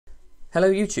Hello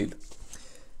YouTube.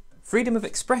 Freedom of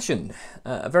expression,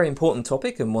 a very important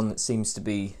topic and one that seems to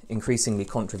be increasingly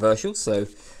controversial, so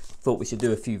thought we should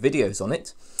do a few videos on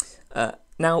it.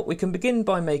 Now we can begin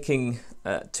by making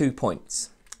 2 points.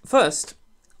 First,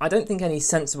 I don't think any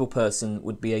sensible person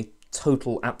would be a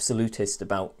total absolutist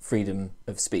about freedom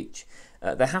of speech.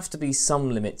 There have to be some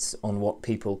limits on what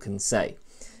people can say.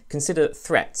 Consider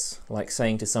threats, like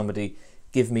saying to somebody,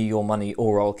 "Give me your money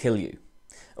or I'll kill you,"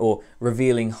 or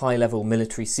revealing high-level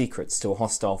military secrets to a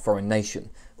hostile foreign nation,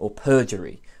 or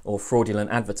perjury, or fraudulent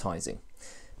advertising.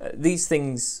 These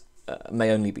things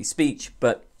may only be speech,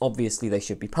 but obviously they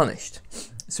should be punished.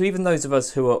 So even those of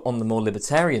us who are on the more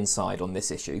libertarian side on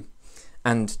this issue,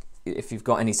 and if you've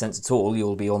got any sense at all,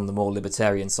 you'll be on the more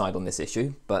libertarian side on this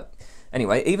issue, but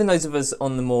anyway, even those of us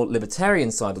on the more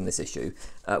libertarian side on this issue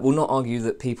will not argue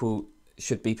that people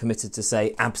should be permitted to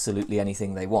say absolutely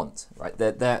anything they want, right?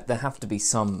 There have to be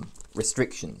some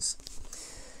restrictions.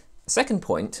 Second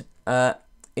point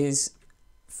is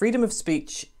freedom of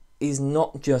speech is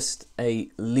not just a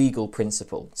legal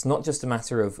principle. It's not just a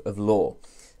matter of law.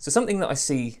 So something that I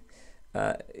see,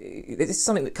 it's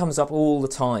something that comes up all the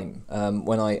time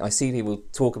when I see people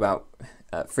talk about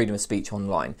freedom of speech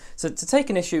online. So to take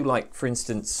an issue like, for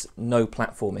instance, no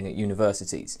platforming at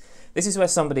universities. This is where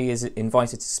somebody is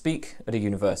invited to speak at a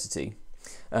university,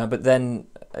 but then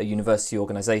a university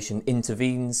organisation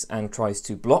intervenes and tries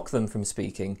to block them from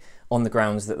speaking on the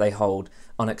grounds that they hold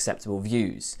unacceptable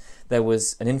views. There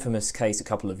was an infamous case a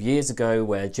couple of years ago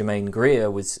where Germaine Greer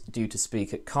was due to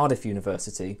speak at Cardiff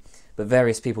University, but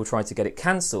various people tried to get it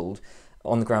cancelled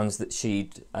on the grounds that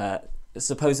she'd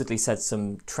supposedly said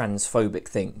some transphobic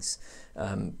things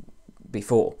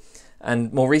before.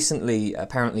 And more recently,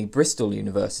 apparently Bristol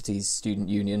University's student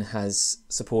union has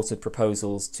supported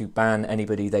proposals to ban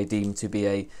anybody they deem to be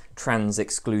a trans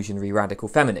exclusionary radical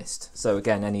feminist. So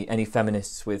again, any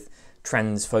feminists with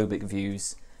transphobic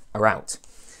views are out.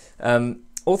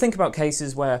 Or think about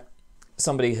cases where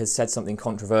somebody has said something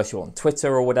controversial on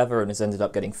Twitter or whatever and has ended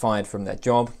up getting fired from their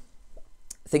job.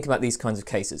 Think about these kinds of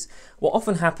cases. What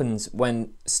often happens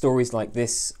when stories like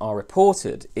this are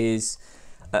reported is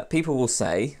people will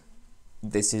say,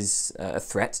 "This is a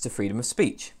threat to freedom of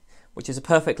speech," which is a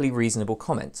perfectly reasonable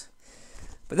comment.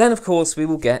 But then, of course, we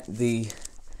will get the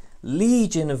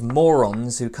legion of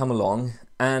morons who come along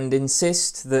and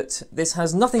insist that this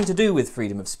has nothing to do with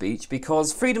freedom of speech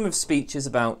because freedom of speech is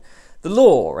about the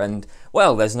law, and,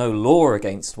 well, there's no law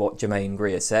against what Germaine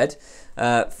Greer said.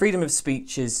 Freedom of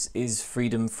speech is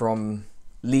freedom from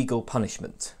legal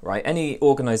punishment, right? Any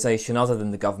organisation other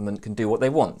than the government can do what they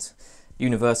want.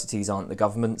 Universities aren't the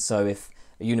government, so if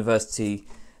a university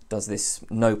does this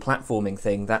no platforming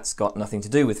thing, that's got nothing to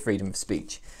do with freedom of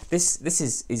speech. This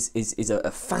is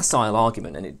a facile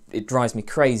argument, and it drives me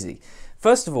crazy.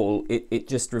 First of all, it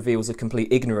just reveals a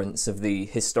complete ignorance of the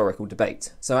historical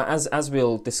debate. So as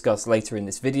we'll discuss later in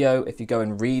this video, if you go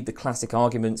and read the classic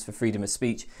arguments for freedom of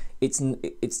speech, it's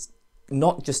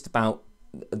not just about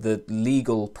the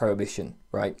legal prohibition,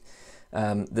 right?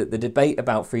 The debate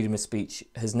about freedom of speech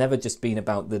has never just been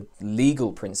about the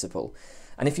legal principle.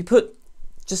 And if you put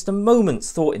just a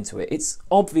moment's thought into it, it's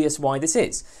obvious why this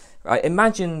is. Right?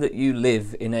 Imagine that you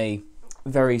live in a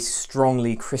very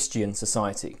strongly Christian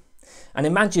society. And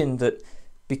imagine that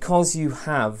because you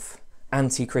have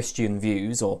anti-Christian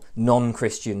views or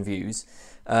non-Christian views,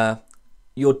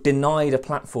 you're denied a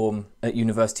platform at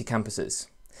university campuses.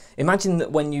 Imagine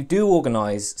that when you do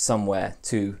organise somewhere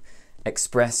to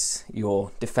express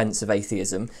your defence of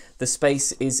atheism, the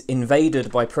space is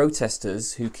invaded by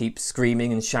protesters who keep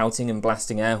screaming and shouting and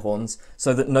blasting air horns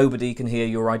so that nobody can hear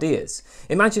your ideas.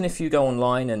 Imagine if you go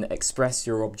online and express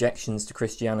your objections to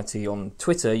Christianity on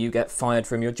Twitter, you get fired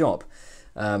from your job.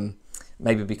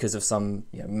 Maybe because of some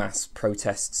mass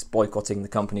protests boycotting the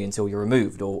company until you're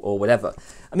removed or whatever.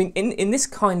 I mean, in this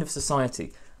kind of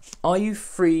society, are you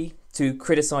free to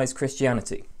criticise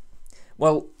Christianity?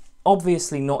 Well,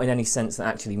 obviously not in any sense that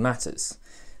actually matters.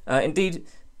 Indeed,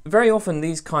 very often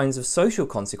these kinds of social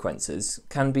consequences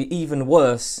can be even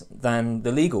worse than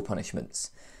the legal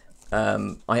punishments.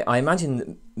 I imagine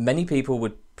that many people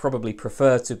would probably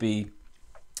prefer to be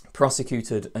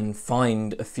prosecuted and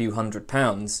fined a few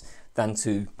 £100s than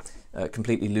to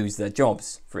completely lose their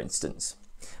jobs, for instance.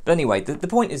 But anyway, the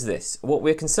point is this. What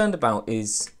we're concerned about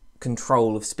is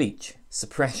control of speech,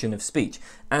 suppression of speech.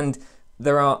 And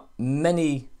there are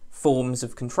many forms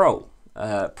of control.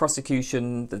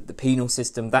 Prosecution, the penal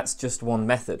system, that's just one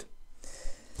method.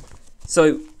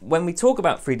 So when we talk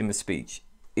about freedom of speech,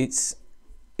 it's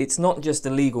not just a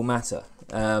legal matter.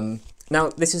 Now,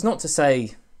 this is not to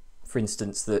say, for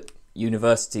instance, that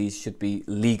universities should be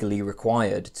legally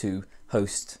required to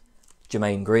host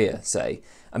Germaine Greer say.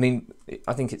 I mean,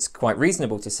 I think it's quite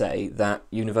reasonable to say that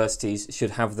universities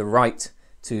should have the right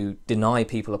to deny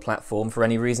people a platform for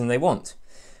any reason they want.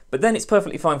 But then it's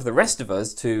perfectly fine for the rest of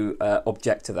us to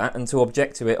object to that, and to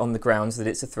object to it on the grounds that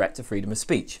it's a threat to freedom of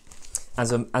speech,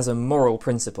 as a moral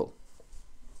principle.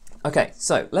 Okay,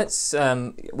 so let's,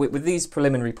 with these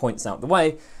preliminary points out the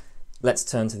way, let's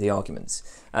turn to the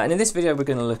arguments. And in this video we're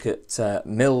going to look at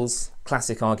Mill's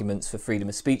classic arguments for freedom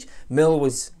of speech. Mill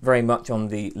was very much on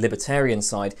the libertarian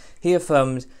side. He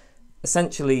affirmed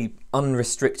essentially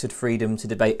unrestricted freedom to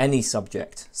debate any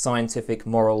subject, scientific,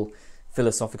 moral,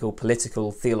 philosophical,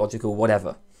 political, theological,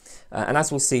 whatever. And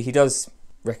as we'll see, he does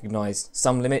recognise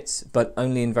some limits, but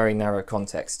only in very narrow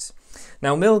contexts.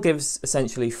 Now, Mill gives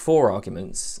essentially 4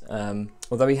 arguments,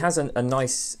 although he has a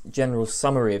nice general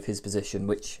summary of his position,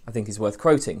 which I think is worth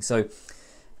quoting. So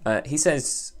he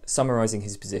says, summarising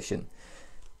his position,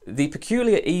 "The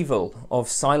peculiar evil of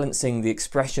silencing the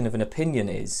expression of an opinion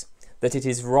is that it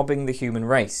is robbing the human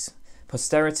race,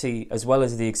 posterity as well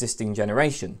as the existing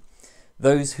generation,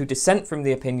 those who dissent from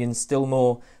the opinion still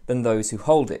more than those who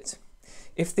hold it.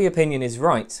 If the opinion is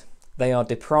right, they are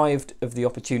deprived of the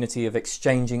opportunity of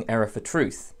exchanging error for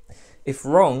truth. If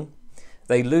wrong,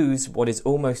 they lose what is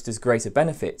almost as great a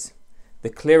benefit, the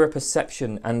clearer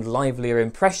perception and livelier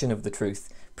impression of the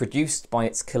truth produced by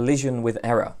its collision with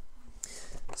error."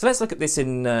 So let's look at this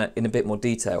in a bit more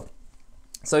detail.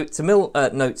 So Mill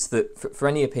notes that for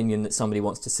any opinion that somebody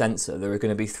wants to censor, there are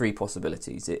going to be 3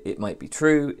 possibilities. It might be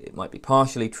true, it might be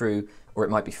partially true, or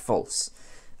it might be false.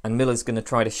 And Miller's going to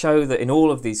try to show that in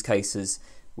all of these cases,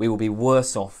 we will be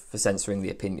worse off for censoring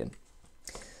the opinion.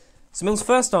 So Mill's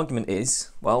first argument is,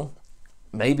 well,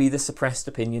 maybe the suppressed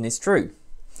opinion is true.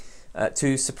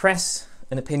 To suppress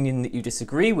an opinion that you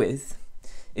disagree with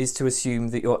is to assume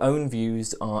that your own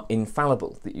views are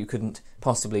infallible, that you couldn't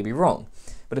possibly be wrong.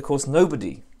 But of course,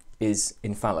 nobody is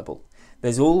infallible.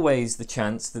 There's always the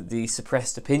chance that the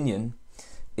suppressed opinion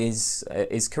is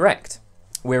correct.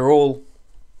 We're all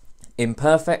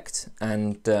imperfect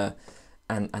and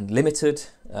limited.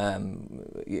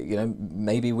 You know,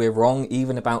 maybe we're wrong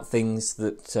even about things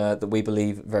that we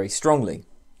believe very strongly.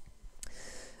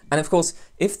 And of course,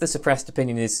 if the suppressed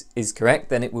opinion is correct,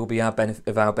 then it will be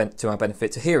to our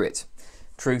benefit to hear it.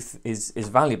 Truth is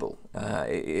valuable.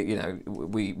 You know,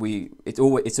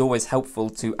 it's always helpful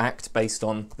to act based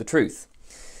on the truth.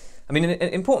 I mean, an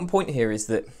important point here is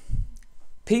that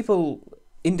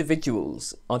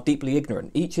individuals are deeply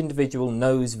ignorant. Each individual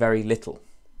knows very little.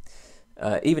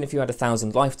 Even if you had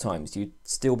 1,000 lifetimes, you'd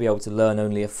still be able to learn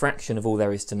only a fraction of all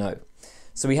there is to know.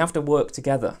 So we have to work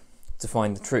together to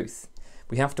find the truth.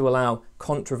 We have to allow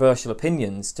controversial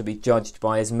opinions to be judged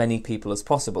by as many people as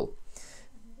possible.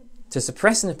 To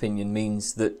suppress an opinion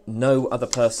means that no other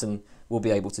person will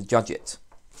be able to judge it.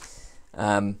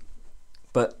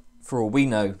 But for all we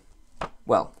know,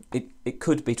 well, it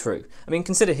could be true. I mean,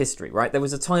 consider history, right? There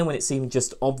was a time when it seemed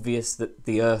just obvious that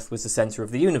the Earth was the centre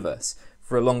of the universe.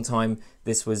 For a long time,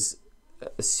 this was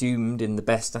assumed in the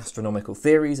best astronomical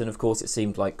theories, and of course it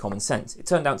seemed like common sense. It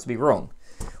turned out to be wrong.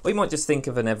 Or you might just think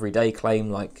of an everyday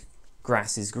claim like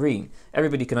grass is green.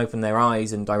 Everybody can open their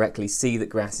eyes and directly see that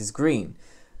grass is green.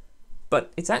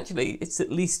 But it's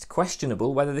at least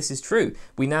questionable whether this is true.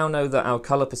 We now know that our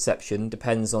colour perception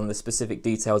depends on the specific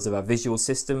details of our visual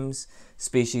systems.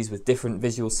 Species with different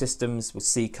visual systems will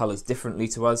see colours differently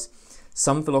to us.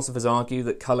 Some philosophers argue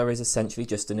that colour is essentially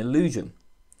just an illusion.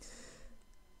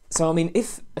 So, I mean,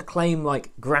 if a claim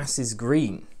like grass is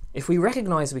green, if we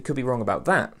recognise we could be wrong about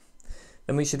that,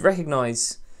 then we should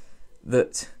recognise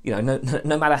that, you know,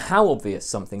 no matter how obvious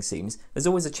something seems, there's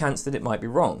always a chance that it might be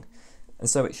wrong. And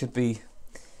so it should be,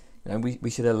 you know, we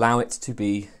should allow it to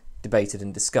be debated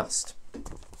and discussed.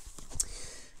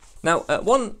 Now,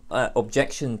 one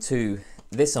objection to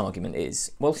this argument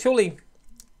is, well, surely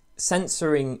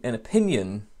censoring an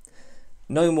opinion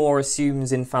no more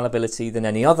assumes infallibility than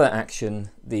any other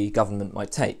action the government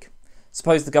might take.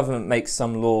 Suppose the government makes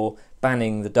some law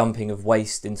banning the dumping of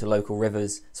waste into local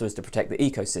rivers so as to protect the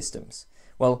ecosystems.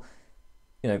 Well,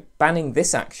 you know, banning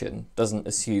this action doesn't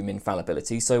assume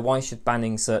infallibility, so why should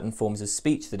banning certain forms of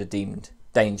speech that are deemed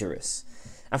dangerous?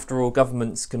 After all,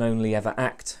 governments can only ever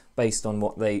act based on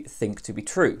what they think to be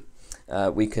true.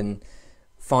 We can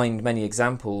find many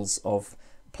examples of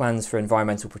plans for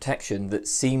environmental protection that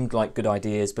seemed like good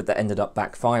ideas but that ended up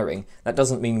backfiring. That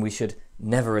doesn't mean we should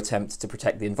never attempt to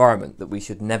protect the environment, that we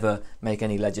should never make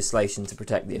any legislation to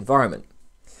protect the environment.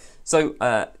 So,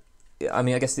 I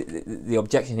mean, I guess the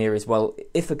objection here is, well,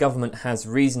 if a government has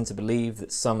reason to believe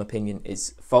that some opinion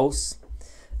is false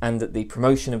and that the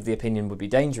promotion of the opinion would be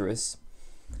dangerous,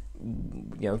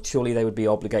 surely they would be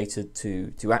obligated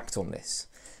to act on this.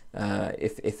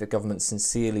 If the government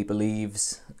sincerely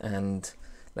believes, and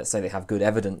let's say they have good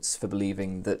evidence for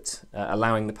believing, that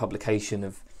allowing the publication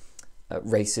of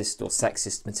racist or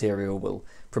sexist material will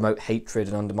promote hatred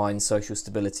and undermine social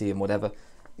stability and whatever,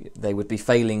 they would be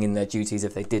failing in their duties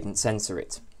if they didn't censor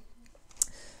it.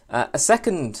 A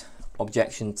second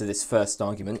objection to this first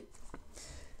argument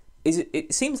is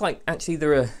it seems like actually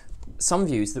there are some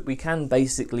views that we can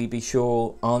basically be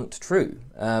sure aren't true.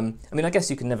 I mean, I guess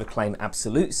you can never claim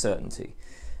absolute certainty.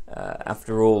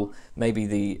 After all, maybe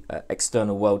the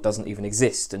external world doesn't even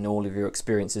exist and all of your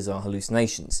experiences are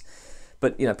hallucinations.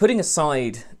 But, putting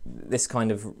aside this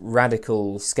kind of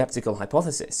radical skeptical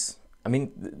hypothesis, I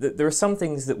mean, there are some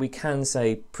things that we can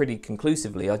say pretty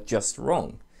conclusively are just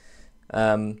wrong.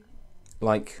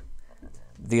 Like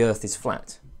the Earth is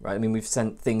flat, right? I mean, we've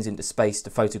sent things into space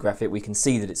to photograph it. We can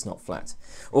see that it's not flat.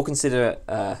 Or consider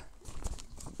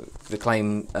the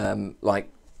claim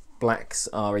like blacks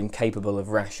are incapable of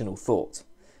rational thought.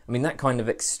 I mean, that kind of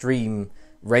extreme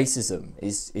racism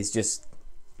is just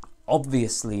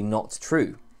obviously not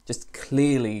true, just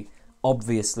clearly,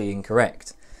 obviously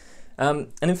incorrect.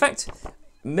 And in fact,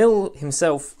 Mill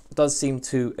himself does seem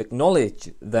to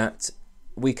acknowledge that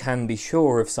we can be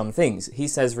sure of some things. He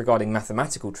says regarding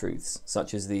mathematical truths,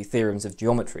 such as the theorems of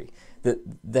geometry, that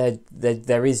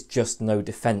there is just no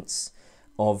defence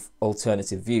of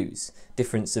alternative views.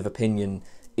 Difference of opinion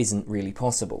isn't really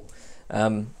possible.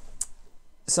 So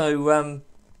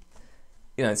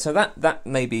that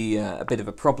may be a bit of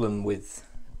a problem with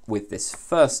this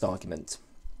first argument.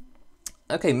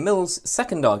 Okay, Mill's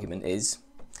second argument is,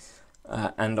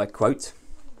 and I quote,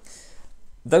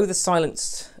 "Though the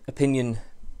silenced opinion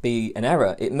be an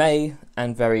error, it may,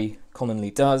 and very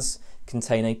commonly does,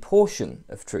 contain a portion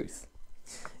of truth.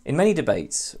 In many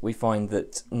debates, we find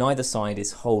that neither side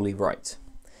is wholly right.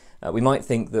 We might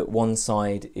think that one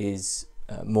side is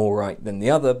more right than the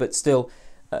other, but still,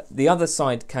 the other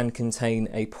side can contain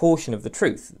a portion of the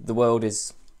truth. The world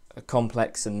is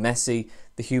complex and messy.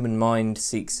 The human mind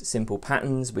seeks simple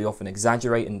patterns. We often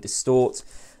exaggerate and distort.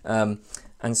 And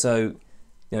so,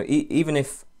 even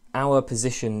if our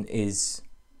position is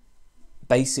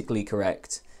basically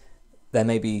correct, there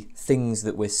may be things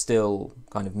that we're still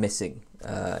kind of missing.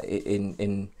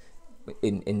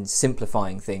 In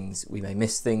simplifying things, we may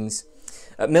miss things.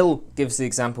 Mill gives the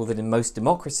example that in most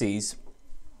democracies,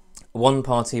 one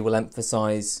party will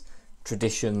emphasise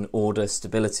tradition, order,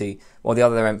 stability, while the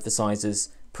other emphasises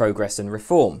progress and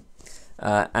reform.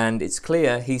 And it's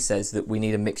clear, he says, that we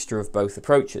need a mixture of both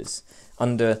approaches.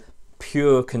 Under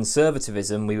pure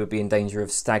conservatism, we would be in danger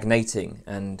of stagnating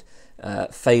and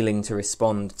failing to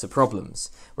respond to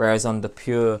problems, whereas under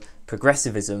pure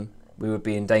progressivism, we would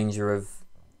be in danger of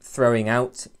throwing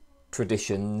out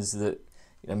traditions that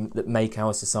that make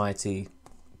our society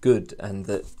good and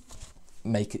that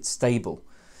make it stable.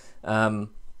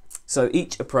 So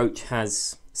each approach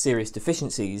has serious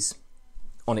deficiencies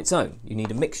on its own. You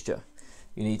need a mixture.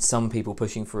 You need some people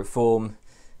pushing for reform,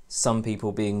 some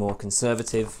people being more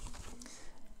conservative,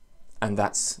 and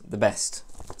that's the best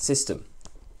system.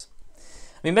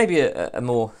 I mean, maybe a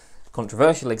more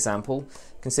controversial example,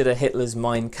 consider Hitler's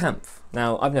Mein Kampf.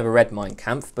 Now, I've never read Mein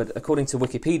Kampf, but according to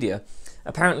Wikipedia,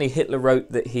 apparently Hitler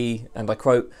wrote that he, and I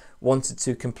quote, wanted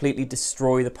to completely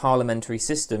destroy the parliamentary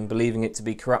system, believing it to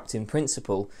be corrupt in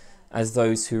principle, as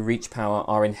those who reach power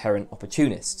are inherent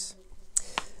opportunists.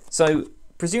 So,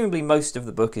 presumably most of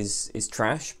the book is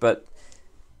trash, but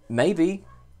maybe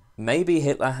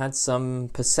Hitler had some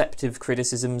perceptive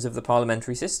criticisms of the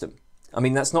parliamentary system. I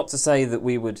mean, that's not to say that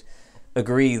we would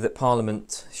agree that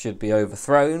Parliament should be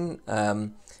overthrown,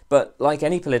 but like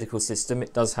any political system,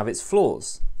 it does have its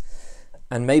flaws.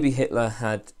 And maybe Hitler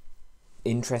had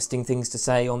interesting things to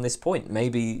say on this point.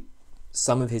 Maybe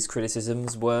some of his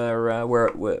criticisms were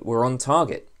on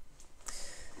target.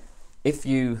 If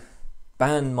you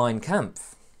ban Mein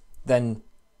Kampf, then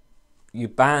you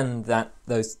ban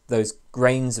those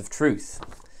grains of truth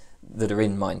that are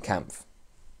in Mein Kampf.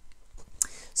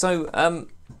 So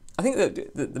I think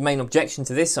that the main objection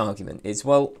to this argument is,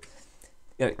 well,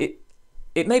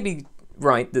 it may be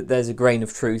right that there's a grain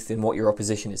of truth in what your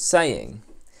opposition is saying,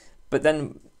 but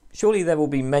then surely there will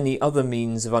be many other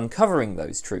means of uncovering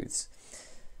those truths.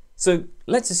 So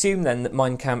let's assume then that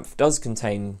Mein Kampf does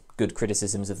contain good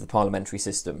criticisms of the parliamentary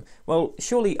system. Well,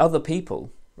 surely other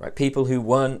people, right, people who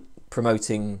weren't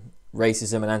promoting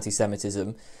racism and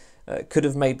anti-Semitism, could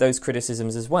have made those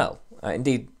criticisms as well.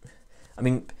 Indeed, I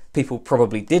mean, people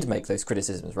probably did make those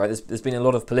criticisms, right? There's been a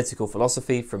lot of political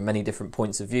philosophy from many different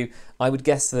points of view. I would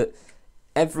guess that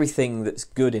everything that's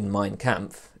good in Mein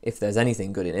Kampf, if there's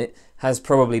anything good in it, has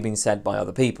probably been said by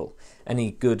other people.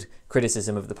 Any good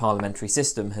criticism of the parliamentary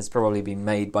system has probably been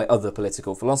made by other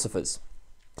political philosophers.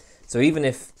 So even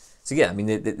if, so yeah, I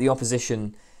mean, the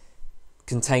opposition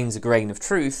contains a grain of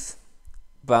truth,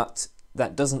 but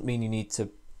that doesn't mean you need to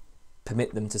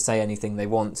permit them to say anything they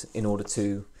want in order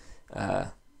to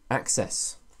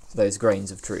access those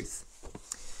grains of truth.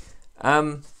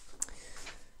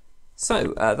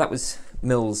 So that was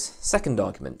Mill's second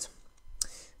argument.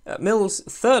 Mill's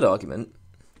third argument,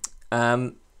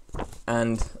 and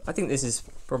I think this is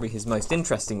probably his most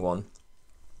interesting one,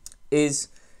 is,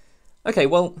 okay,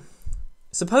 well,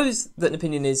 suppose that an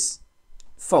opinion is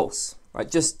false, right?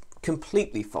 Just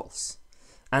completely false.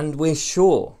 And we're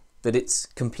sure that it's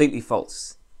completely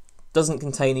false. Doesn't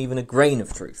contain even a grain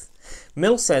of truth.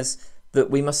 Mill says that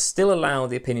we must still allow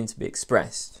the opinion to be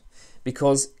expressed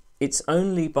because it's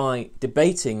only by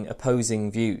debating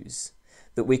opposing views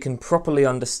that we can properly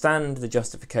understand the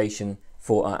justification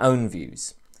for our own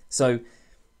views. So,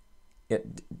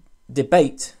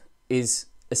 debate is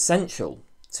essential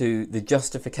to the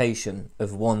justification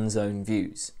of one's own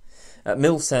views.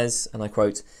 Mill says, and I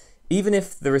quote, "Even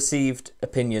if the received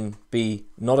opinion be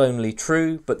not only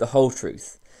true but the whole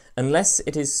truth, unless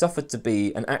it is suffered to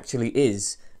be and actually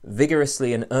is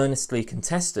vigorously and earnestly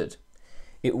contested,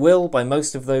 it will, by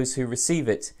most of those who receive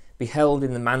it, be held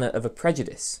in the manner of a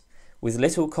prejudice, with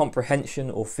little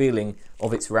comprehension or feeling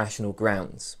of its rational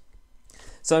grounds."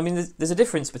 So, I mean, there's a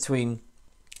difference between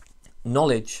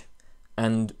knowledge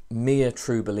and mere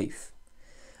true belief.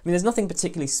 I mean, there's nothing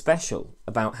particularly special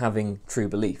about having true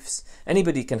beliefs.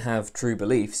 Anybody can have true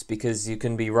beliefs because you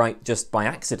can be right just by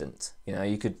accident. You know,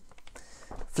 you could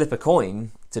flip a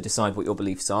coin to decide what your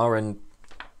beliefs are, and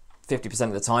 50%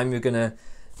 of the time you're going to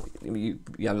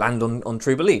land on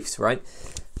true beliefs, right?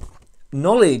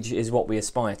 Knowledge is what we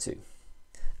aspire to.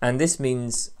 And this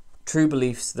means true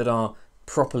beliefs that are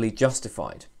properly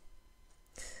justified.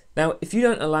 Now, if you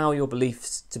don't allow your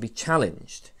beliefs to be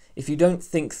challenged, if you don't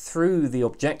think through the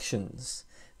objections,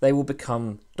 they will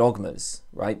become dogmas,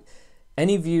 right?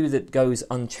 Any view that goes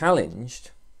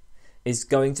unchallenged is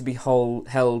going to be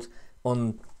held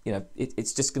on,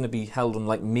 it's just going to be held on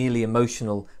like merely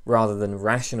emotional rather than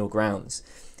rational grounds.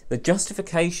 The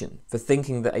justification for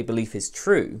thinking that a belief is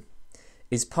true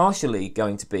is partially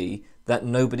going to be that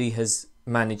nobody has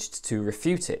managed to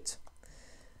refute it.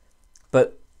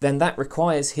 But then that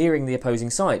requires hearing the opposing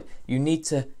side. You need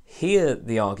to hear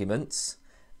the arguments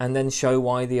and then show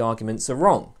why the arguments are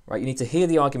wrong, right? You need to hear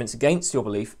the arguments against your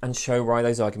belief and show why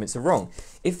those arguments are wrong.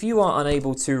 If you are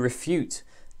unable to refute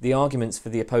the arguments for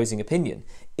the opposing opinion,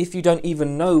 if you don't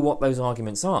even know what those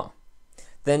arguments are,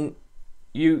 then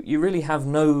you really have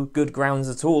no good grounds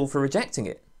at all for rejecting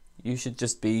it. You should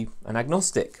just be an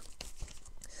agnostic.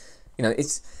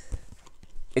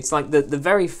 It's like the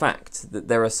very fact that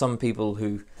there are some people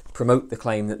who promote the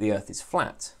claim that the Earth is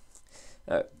flat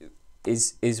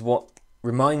is what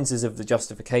reminds us of the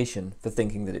justification for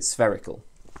thinking that it's spherical.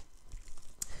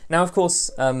 Now, of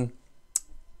course,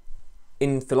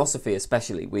 in philosophy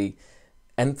especially, we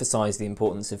emphasise the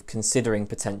importance of considering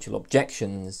potential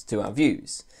objections to our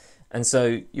views. And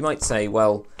so you might say,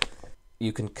 well,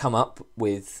 you can come up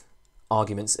with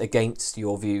arguments against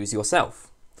your views yourself.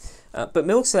 But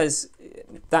Mill says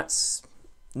that's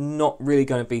not really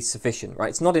going to be sufficient, right?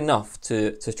 It's not enough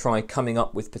to try coming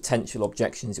up with potential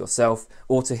objections yourself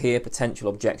or to hear potential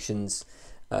objections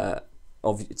to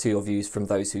your views from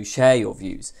those who share your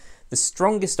views. The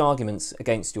strongest arguments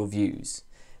against your views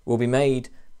will be made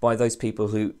by those people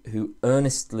who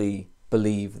earnestly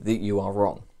believe that you are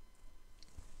wrong.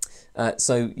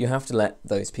 So you have to let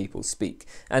those people speak.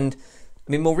 And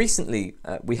I mean, more recently,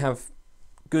 we have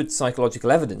good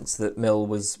psychological evidence that Mill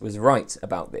was right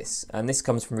about this, and this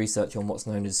comes from research on what's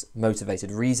known as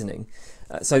motivated reasoning.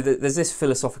 So there's this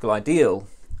philosophical ideal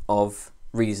of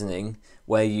reasoning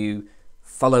where you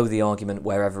follow the argument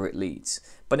wherever it leads.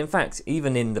 But in fact,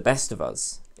 even in the best of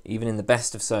us, even in the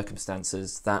best of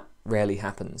circumstances, that rarely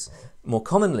happens. More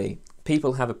commonly,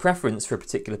 people have a preference for a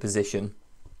particular position,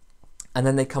 and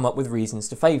then they come up with reasons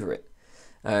to favour it.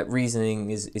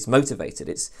 Reasoning is motivated.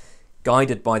 It's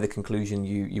guided by the conclusion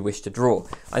you wish to draw.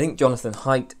 I think Jonathan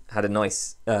Haidt had a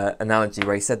nice analogy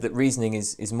where he said that reasoning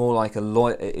is more like a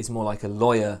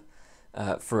lawyer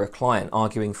for a client,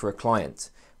 arguing for a client,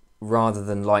 rather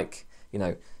than like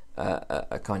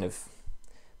a kind of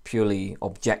purely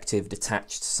objective,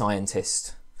 detached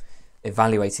scientist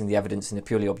evaluating the evidence in a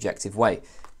purely objective way.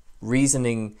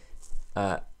 Reasoning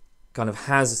kind of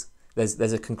has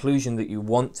there's a conclusion that you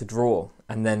want to draw,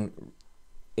 and then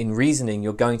in reasoning,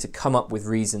 you're going to come up with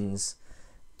reasons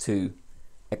to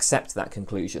accept that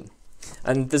conclusion.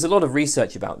 And there's a lot of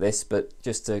research about this, but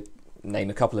just to name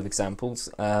a couple of examples.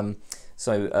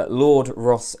 Lord,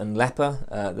 Ross and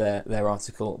Lepper, their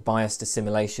article, Biased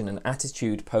Assimilation and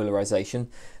Attitude Polarization,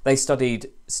 they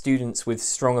studied students with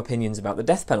strong opinions about the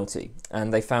death penalty,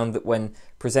 and they found that when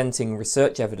presenting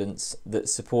research evidence that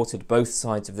supported both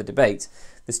sides of the debate,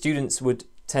 the students would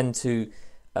tend to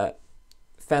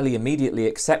fairly immediately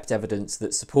accept evidence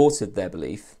that supported their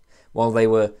belief, while they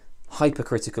were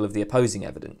hypercritical of the opposing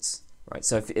evidence. Right?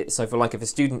 So if a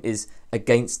student is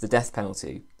against the death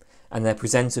penalty, and they're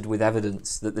presented with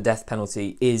evidence that the death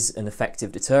penalty is an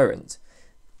effective deterrent,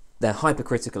 they're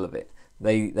hypercritical of it.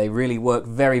 They really work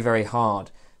very, very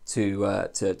hard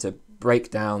to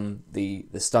break down the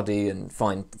study and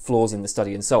find flaws in the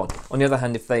study and so on. On the other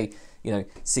hand, if they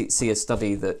see a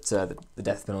study that the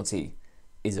death penalty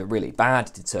is a really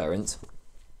bad deterrent,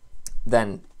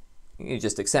 then you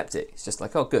just accept it. It's just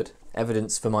like, oh, good,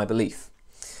 evidence for my belief.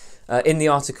 In the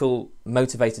article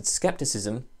Motivated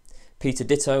Skepticism, Peter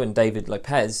Ditto and David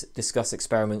Lopez discuss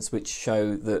experiments which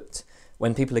show that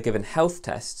when people are given health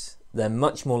tests, they're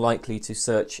much more likely to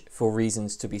search for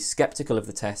reasons to be skeptical of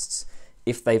the tests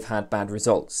if they've had bad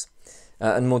results.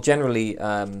 And more generally,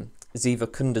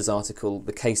 Ziva Kunda's article,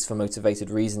 The Case for Motivated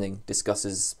Reasoning,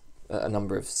 discusses a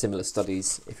number of similar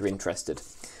studies if you're interested.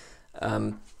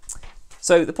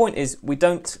 So the point is, we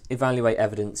don't evaluate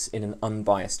evidence in an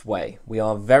unbiased way. We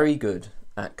are very good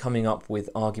at coming up with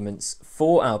arguments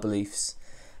for our beliefs,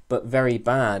 but very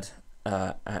bad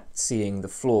at seeing the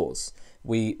flaws.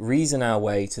 We reason our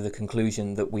way to the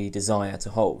conclusion that we desire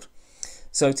to hold.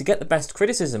 So to get the best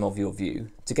criticism of your view,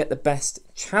 to get the best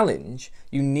challenge,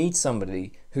 you need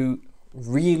somebody who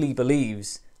really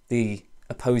believes the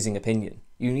opposing opinion.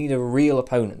 You need a real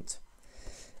opponent.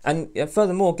 And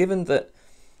furthermore, given that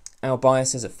our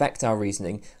biases affect our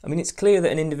reasoning, I mean, it's clear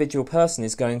that an individual person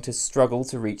is going to struggle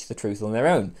to reach the truth on their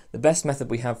own. The best method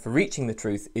we have for reaching the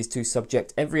truth is to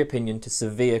subject every opinion to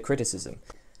severe criticism.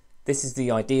 This is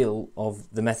the ideal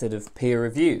of the method of peer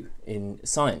review in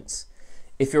science.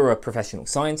 If you're a professional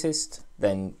scientist,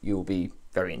 then you'll be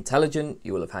very intelligent,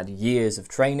 you will have had years of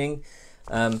training,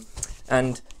 and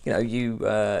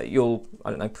you'll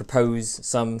propose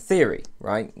some theory,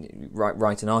 right?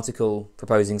 Write an article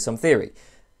proposing some theory.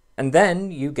 And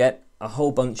then you get a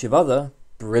whole bunch of other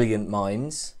brilliant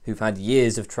minds who've had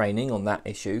years of training on that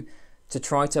issue to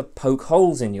try to poke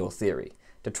holes in your theory,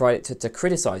 to try to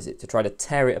criticize it, to try to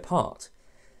tear it apart.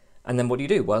 And then what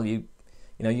do? Well, you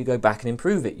go back and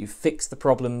improve it. You fix the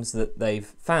problems that they've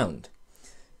found.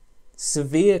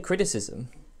 Severe criticism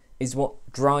is what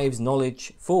drives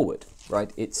knowledge forward,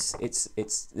 right? It's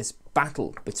this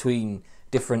battle between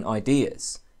different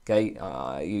ideas. Okay,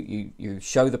 you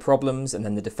show the problems, and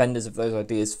then the defenders of those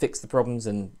ideas fix the problems,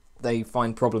 and they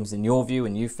find problems in your view,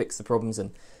 and you fix the problems,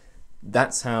 and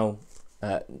that's how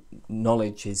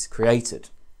knowledge is created.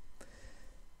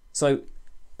 So,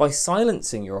 by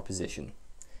silencing your opposition,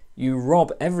 you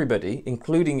rob everybody,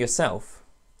 including yourself,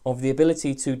 of the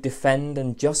ability to defend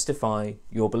and justify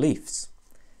your beliefs.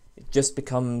 It just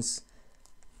becomes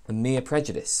a mere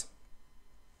prejudice.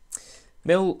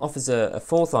 Mill offers a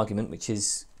fourth argument, which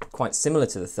is quite similar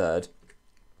to the third.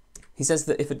 He says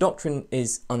that if a doctrine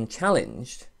is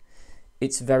unchallenged,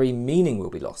 its very meaning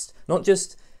will be lost. Not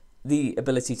just the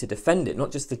ability to defend it,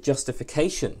 not just the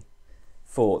justification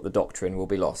for the doctrine will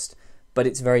be lost, but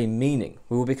its very meaning.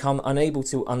 We will become unable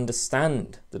to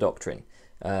understand the doctrine.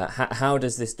 How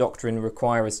does this doctrine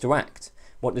require us to act?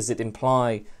 What does it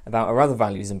imply about our other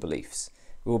values and beliefs?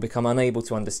 We will become unable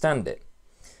to understand it.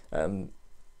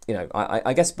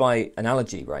 I guess by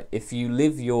analogy, right, if you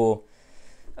live your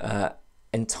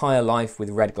entire life with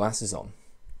red glasses on,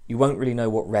 you won't really know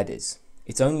what red is.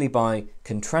 It's only by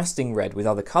contrasting red with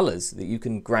other colours that you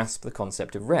can grasp the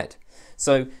concept of red.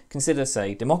 So consider,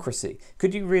 say, democracy.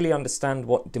 Could you really understand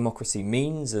what democracy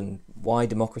means and why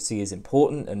democracy is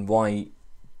important and why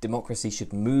democracy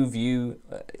should move you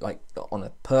on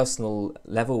a personal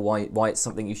level, why it's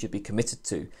something you should be committed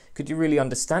to? Could you really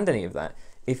understand any of that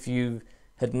if you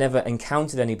had never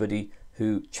encountered anybody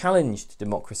who challenged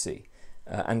democracy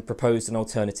and proposed an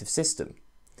alternative system?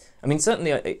 I mean, certainly,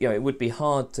 it would be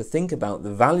hard to think about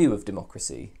the value of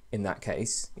democracy in that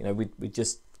case. We'd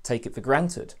just take it for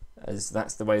granted, as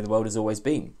that's the way the world has always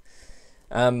been.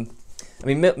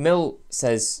 Mill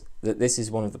says that this is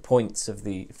one of the points of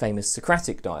the famous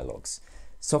Socratic dialogues.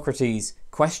 Socrates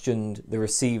questioned the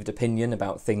received opinion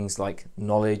about things like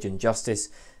knowledge and justice,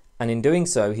 and in doing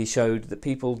so, he showed that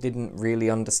people didn't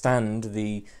really understand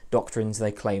the doctrines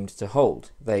they claimed to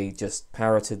hold. They just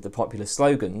parroted the popular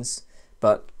slogans,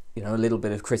 but a little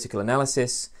bit of critical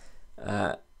analysis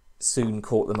soon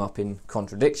caught them up in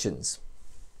contradictions.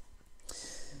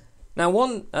 Now,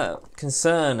 one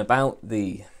concern about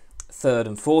the third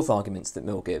and fourth arguments that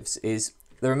Mill gives is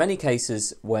there are many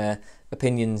cases where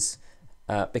opinions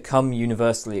become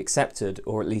universally accepted,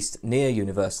 or at least near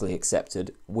universally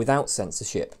accepted, without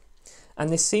censorship. And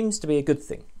this seems to be a good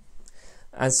thing.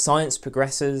 As science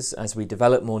progresses, as we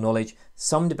develop more knowledge,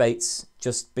 some debates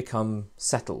just become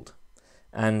settled,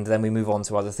 and then we move on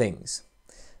to other things.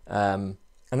 And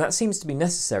that seems to be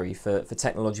necessary for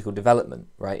technological development,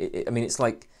 right? I mean, it's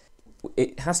like,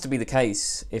 it has to be the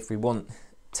case, if we want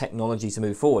technology to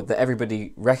move forward, that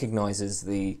everybody recognises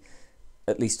the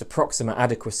at least approximate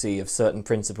adequacy of certain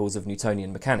principles of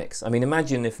Newtonian mechanics. I mean,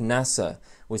 imagine if NASA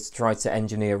was to try to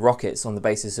engineer rockets on the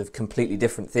basis of completely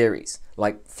different theories,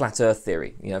 like flat Earth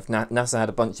theory. You know, if NASA had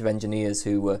a bunch of engineers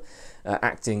who were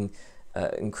acting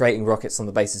and creating rockets on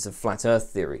the basis of flat Earth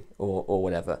theory or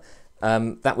whatever,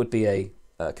 that would be a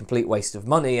complete waste of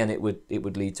money, and it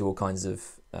would lead to all kinds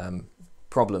of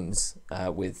problems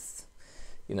with,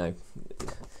 you know,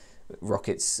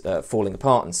 rockets falling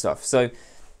apart and stuff. So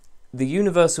the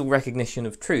universal recognition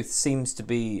of truth seems to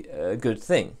be a good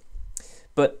thing.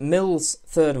 But Mill's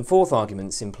third and fourth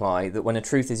arguments imply that when a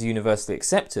truth is universally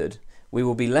accepted, we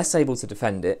will be less able to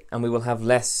defend it, and we will have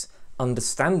less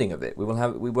understanding of it. We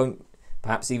won't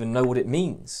perhaps even know what it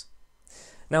means.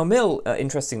 Now, Mill,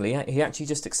 interestingly, he actually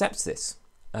just accepts this.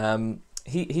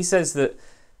 He says that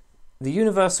the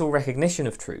universal recognition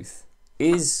of truth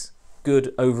is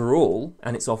good overall,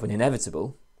 and it's often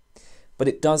inevitable, but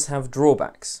it does have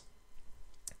drawbacks,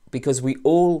 because we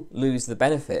all lose the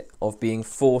benefit of being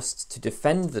forced to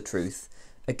defend the truth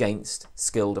against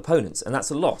skilled opponents, and that's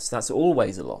a loss. That's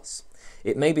always a loss.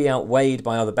 It may be outweighed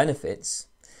by other benefits,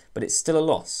 but it's still a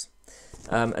loss.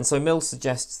 And so Mill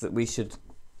suggests that we should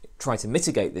try to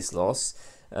mitigate this loss.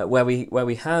 Where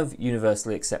we have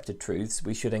universally accepted truths,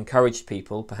 we should encourage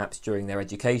people, perhaps during their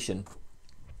education,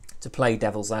 to play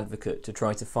devil's advocate, to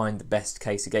try to find the best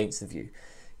case against the view.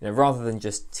 You know, rather than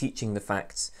just teaching the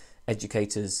facts,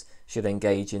 educators should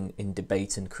engage in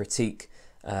debate and critique,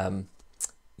 you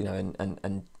know,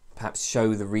 and perhaps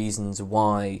show the reasons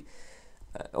why,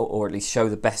 or at least show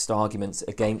the best arguments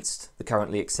against the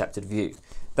currently accepted view.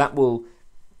 That will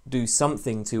do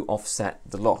something to offset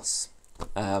the loss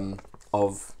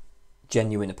of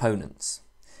genuine opponents,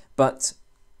 but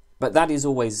that is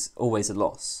always a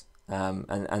loss,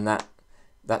 and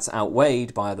that's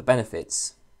outweighed by other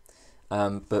benefits.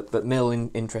 But Mill,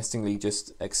 interestingly,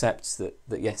 just accepts that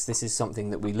yes, this is something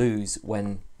that we lose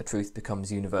when a truth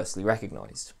becomes universally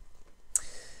recognised.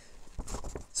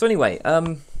 So anyway,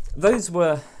 those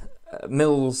were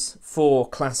Mill's 4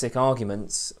 classic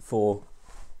arguments for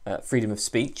freedom of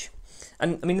speech.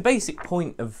 And I mean, the basic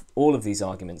point of all of these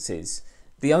arguments is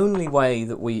the only way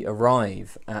that we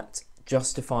arrive at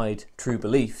justified true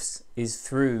beliefs is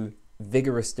through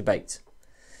vigorous debate.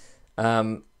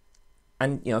 And,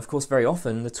 you know, of course, very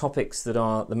often the topics that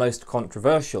are the most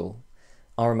controversial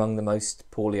are among the most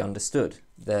poorly understood.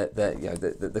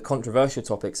 The controversial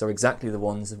topics are exactly the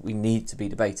ones that we need to be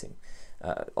debating,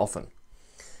 often.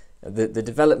 The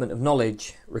development of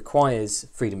knowledge requires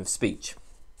freedom of speech.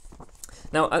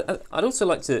 Now, I'd also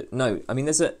like to note, I mean,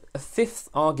 there's a 5th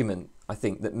argument, I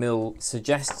think, that Mill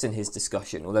suggests in his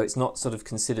discussion, although it's not sort of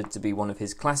considered to be one of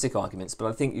his classic arguments, but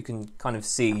I think you can kind of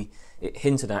see it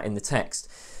hinted at in the text.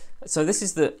 So this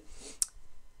is that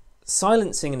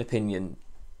silencing an opinion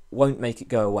won't make it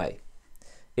go away.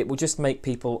 It will just make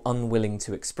people unwilling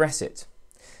to express it.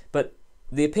 But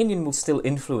the opinion will still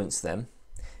influence them.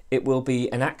 It will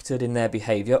be enacted in their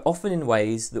behaviour, often in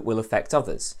ways that will affect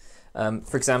others.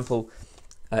 For example,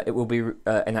 it will be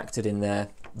enacted in their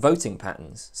voting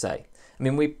patterns, say. I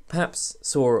mean, we perhaps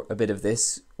saw a bit of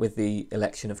this with the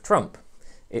election of Trump.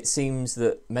 It seems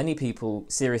that many people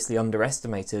seriously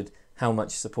underestimated how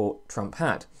much support Trump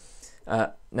had.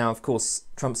 Now, of course,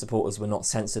 Trump supporters were not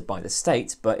censored by the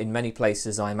state, but in many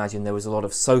places I imagine there was a lot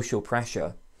of social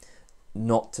pressure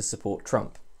not to support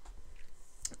Trump.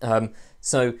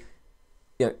 So,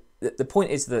 you know, the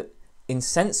point is that in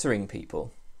censoring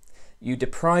people, you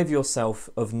deprive yourself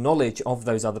of knowledge of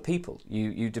those other people.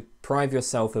 You deprive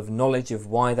yourself of knowledge of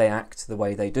why they act the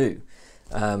way they do.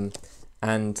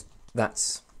 And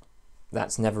that's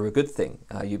never a good thing.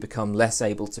 You become less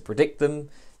able to predict them,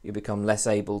 you become less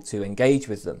able to engage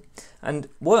with them. And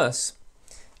worse,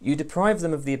 you deprive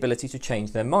them of the ability to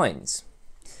change their minds.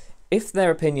 If their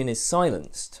opinion is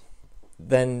silenced,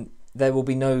 then there will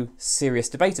be no serious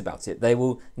debate about it. They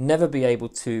will never be able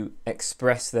to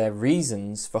express their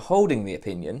reasons for holding the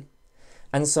opinion,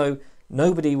 and so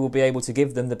nobody will be able to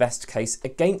give them the best case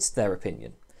against their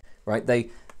opinion, right?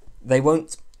 They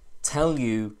won't tell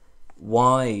you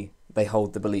why they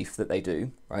hold the belief that they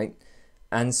do, right?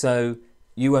 And so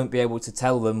you won't be able to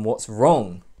tell them what's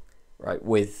wrong, right,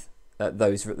 with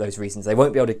those reasons. They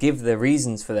won't be able to give the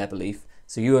reasons for their belief,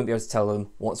 so you won't be able to tell them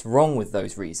what's wrong with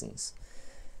those reasons.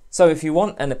 So if you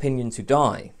want an opinion to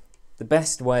die, the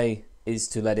best way is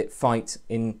to let it fight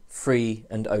in free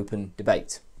and open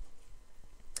debate.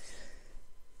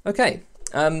 Okay,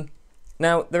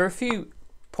 now there are a few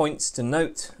points to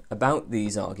note about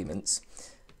these arguments.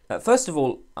 First of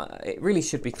all, it really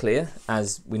should be clear,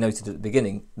 as we noted at the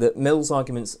beginning, that Mill's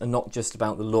arguments are not just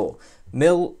about the law.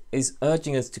 Mill is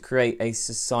urging us to create a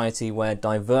society where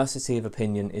diversity of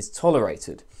opinion is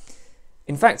tolerated.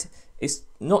 In fact, it's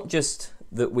not just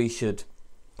that we should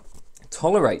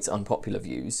tolerate unpopular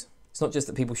views, it's not just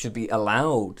that people should be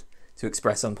allowed to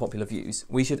express unpopular views,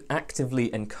 we should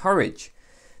actively encourage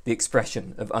the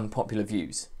expression of unpopular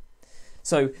views.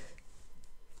 So,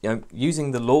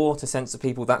 using the law to censor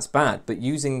people, that's bad, but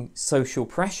using social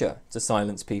pressure to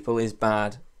silence people is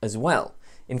bad as well.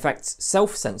 In fact,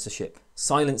 self-censorship,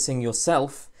 silencing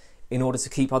yourself in order to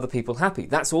keep other people happy,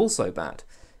 that's also bad.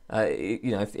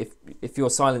 If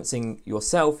you're silencing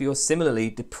yourself, you're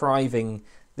similarly depriving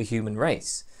the human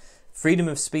race. Freedom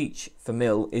of speech for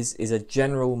Mill is a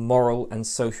general moral and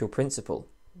social principle.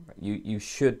 You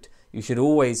should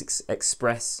always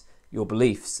express your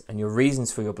beliefs and your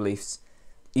reasons for your beliefs,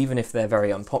 even if they're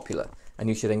very unpopular, and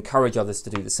you should encourage others to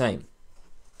do the same.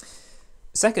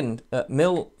 Second,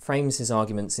 Mill frames his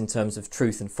arguments in terms of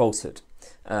truth and falsehood.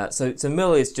 So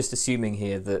Mill is just assuming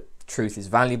here that truth is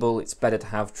valuable, it's better to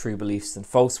have true beliefs than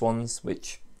false ones,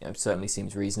 which certainly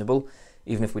seems reasonable.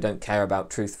 Even if we don't care about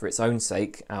truth for its own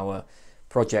sake, our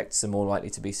projects are more likely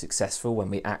to be successful when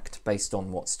we act based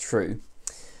on what's true.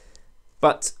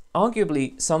 But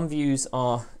arguably, some views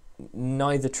are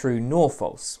neither true nor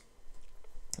false.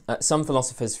 Some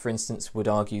philosophers, for instance, would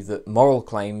argue that moral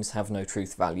claims have no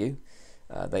truth value.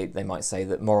 They might say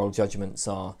that moral judgments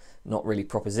are not really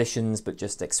propositions, but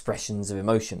just expressions of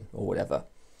emotion or whatever.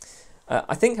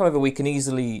 I think, however, we can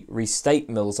easily restate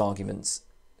Mill's arguments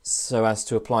so as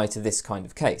to apply to this kind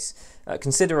of case.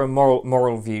 Consider a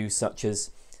moral view such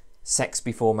as sex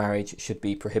before marriage should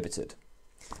be prohibited.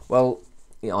 Well,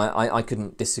 I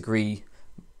couldn't disagree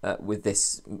with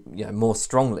this more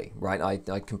strongly, right?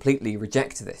 I completely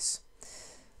reject this.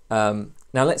 Now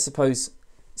let's suppose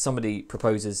somebody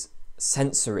proposes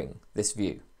censoring this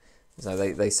view. So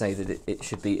they say that it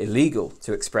should be illegal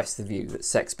to express the view that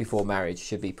sex before marriage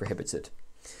should be prohibited.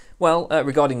 Well,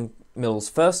 regarding Mill's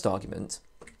first argument,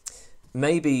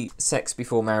 maybe sex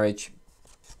before marriage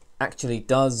actually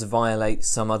does violate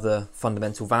some other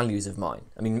fundamental values of mine.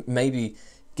 I mean, maybe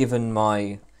given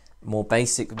my more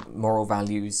basic moral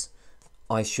values,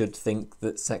 I should think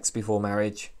that sex before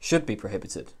marriage should be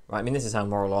prohibited, right? I mean, this is how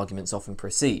moral arguments often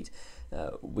proceed.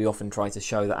 We often try to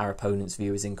show that our opponent's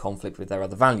view is in conflict with their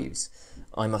other values.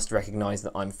 I must recognise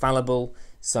that I'm fallible,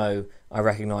 so I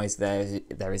recognise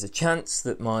there is a chance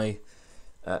that my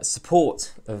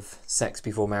support of sex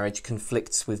before marriage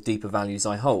conflicts with deeper values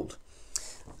I hold.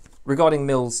 Regarding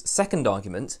Mill's second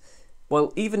argument,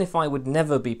 well, even if I would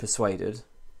never be persuaded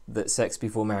that sex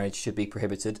before marriage should be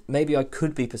prohibited, maybe I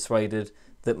could be persuaded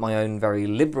that my own very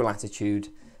liberal attitude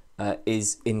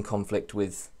is in conflict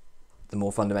with the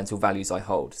more fundamental values I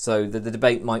hold. So the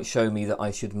debate might show me that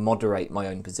I should moderate my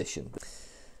own position.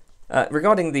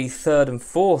 Regarding the third and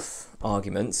fourth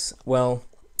arguments, well,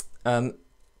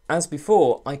 as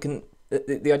before,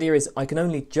 the idea is I can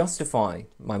only justify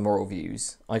my moral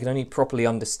views, I can only properly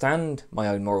understand my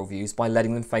own moral views by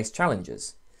letting them face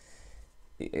challenges.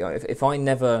 If I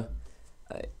never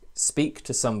speak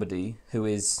to somebody who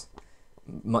is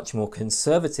much more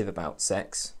conservative about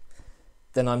sex,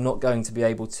 then I'm not going to be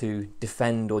able to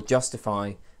defend or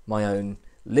justify my own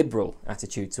liberal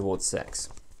attitude towards sex.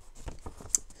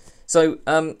 So,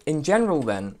 in general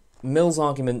then, Mill's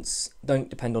arguments don't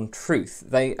depend on truth.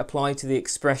 They apply to the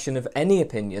expression of any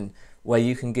opinion where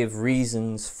you can give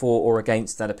reasons for or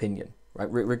against that opinion,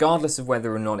 right? Regardless of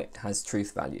whether or not it has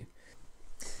truth value.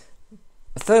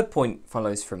 A third point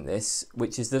follows from this,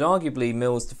 which is that arguably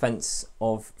Mill's defence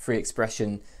of free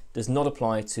expression does not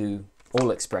apply to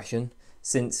all expression,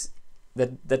 since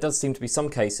there does seem to be some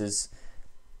cases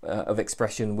of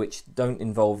expression which don't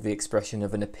involve the expression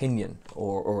of an opinion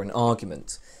or an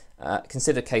argument.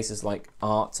 Consider cases like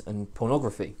art and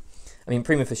pornography. I mean,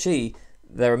 prima facie,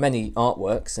 there are many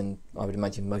artworks, and I would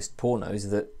imagine most pornos,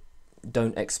 that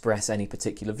don't express any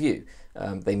particular view.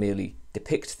 They merely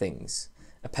depict things.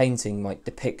 A painting might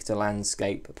depict a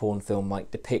landscape, a porn film might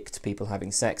depict people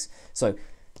having sex. So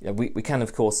we can,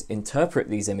 of course, interpret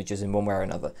these images in one way or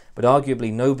another, but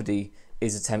arguably nobody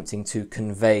is attempting to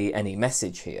convey any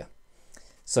message here.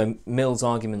 So Mill's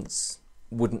arguments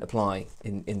wouldn't apply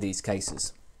in these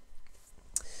cases.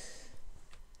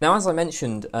 Now, as I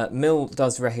mentioned, Mill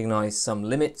does recognise some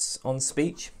limits on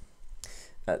speech.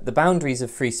 The boundaries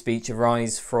of free speech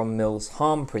arise from Mill's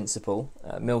harm principle.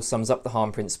 Mill sums up the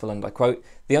harm principle, and I quote,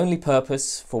 "The only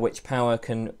purpose for which power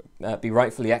can be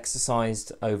rightfully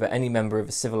exercised over any member of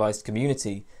a civilised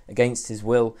community against his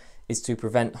will is to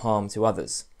prevent harm to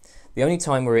others. The only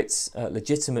time where it's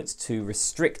legitimate to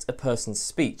restrict a person's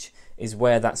speech is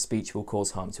where that speech will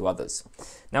cause harm to others."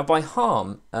 Now, by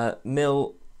harm,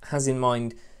 Mill has in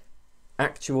mind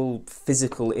actual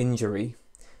physical injury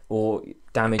or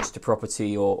damage to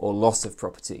property or loss of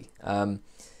property.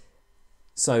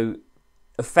 So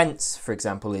offence, for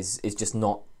example, is just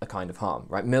not a kind of harm,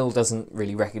 right? Mill doesn't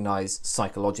really recognise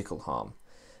psychological harm.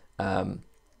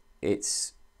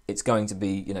 It's going to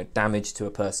be, damage to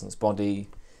a person's body,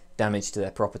 damage to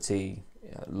their property,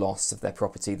 loss of their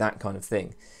property, that kind of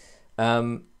thing.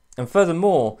 And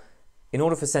furthermore, in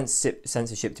order for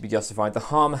censorship to be justified, the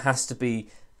harm has to be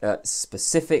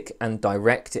specific and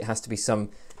direct. It has to be some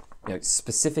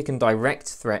specific and direct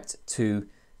threat to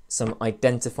some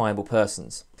identifiable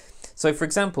persons. So, for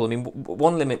example,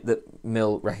 one limit that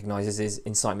Mill recognises is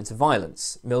incitement to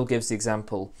violence. Mill gives the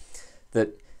example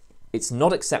that it's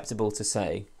not acceptable to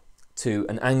say to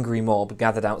an angry mob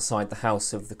gathered outside the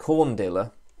house of the corn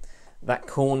dealer that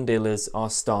corn dealers are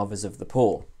starvers of the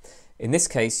poor. In this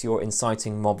case, you're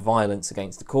inciting mob violence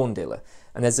against the corn dealer.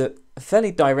 And there's a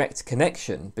fairly direct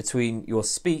connection between your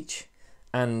speech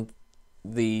and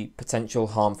the potential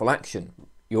harmful action.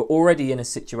 You're already in a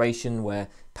situation where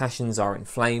passions are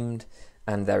inflamed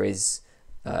and there is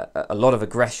a lot of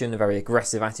aggression, a very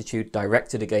aggressive attitude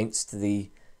directed against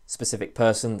the specific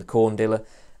person, the corn dealer,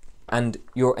 and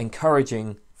you're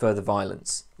encouraging further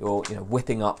violence. You're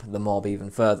whipping up the mob even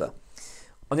further.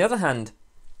 On the other hand,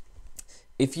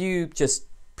 if you just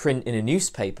print in a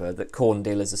newspaper that corn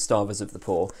dealers are starvers of the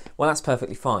poor, well, that's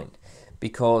perfectly fine,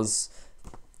 because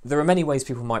there are many ways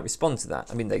people might respond to that.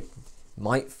 They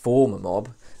might form a mob,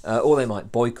 or they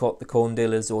might boycott the corn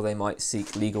dealers, or they might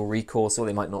seek legal recourse, or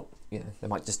they might not, they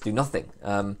might just do nothing.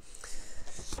 And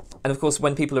of course,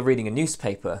 when people are reading a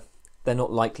newspaper, they're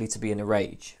not likely to be in a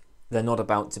rage. They're not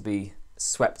about to be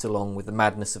swept along with the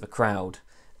madness of a crowd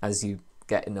as you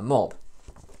get in a mob.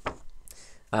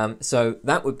 So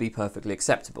that would be perfectly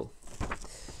acceptable.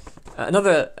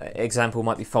 Another example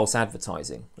might be false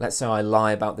advertising. Let's say I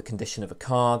lie about the condition of a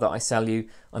car that I sell you.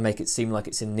 I make it seem like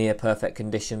it's in near perfect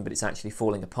condition, but it's actually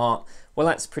falling apart. Well,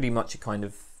 that's pretty much a kind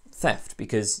of theft,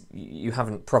 because you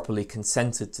haven't properly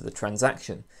consented to the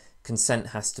transaction. Consent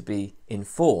has to be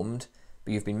informed,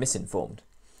 but you've been misinformed.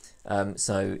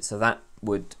 So that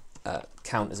would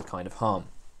count as a kind of harm.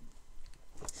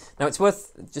 Now, it's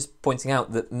worth just pointing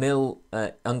out that Mill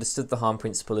understood the harm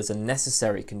principle as a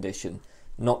necessary condition,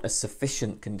 not a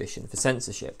sufficient condition for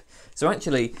censorship. So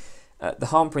actually, the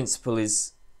harm principle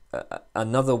is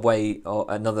another way or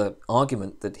another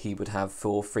argument that he would have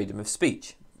for freedom of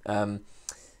speech.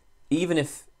 Even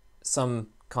if some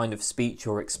kind of speech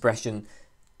or expression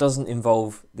doesn't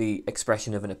involve the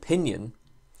expression of an opinion,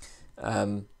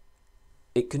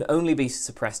 it can only be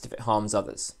suppressed if it harms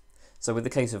others. So with the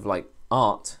case of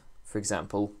art, for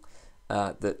example,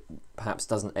 that perhaps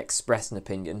doesn't express an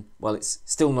opinion, well, it's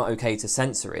still not okay to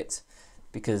censor it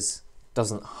because it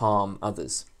doesn't harm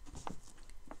others.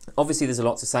 Obviously, there's a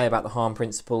lot to say about the harm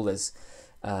principle. There's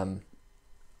a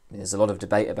lot of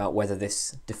debate about whether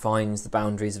this defines the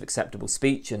boundaries of acceptable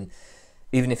speech, and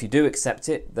even if you do accept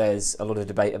it, there's a lot of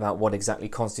debate about what exactly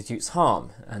constitutes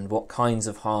harm and what kinds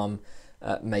of harm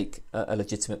make a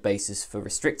legitimate basis for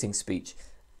restricting speech.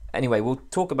 Anyway, we'll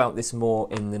talk about this more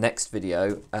in the next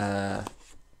video,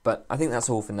 but I think that's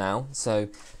all for now. So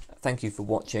thank you for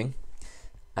watching,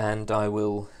 and I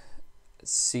will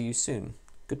see you soon.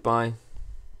 Goodbye.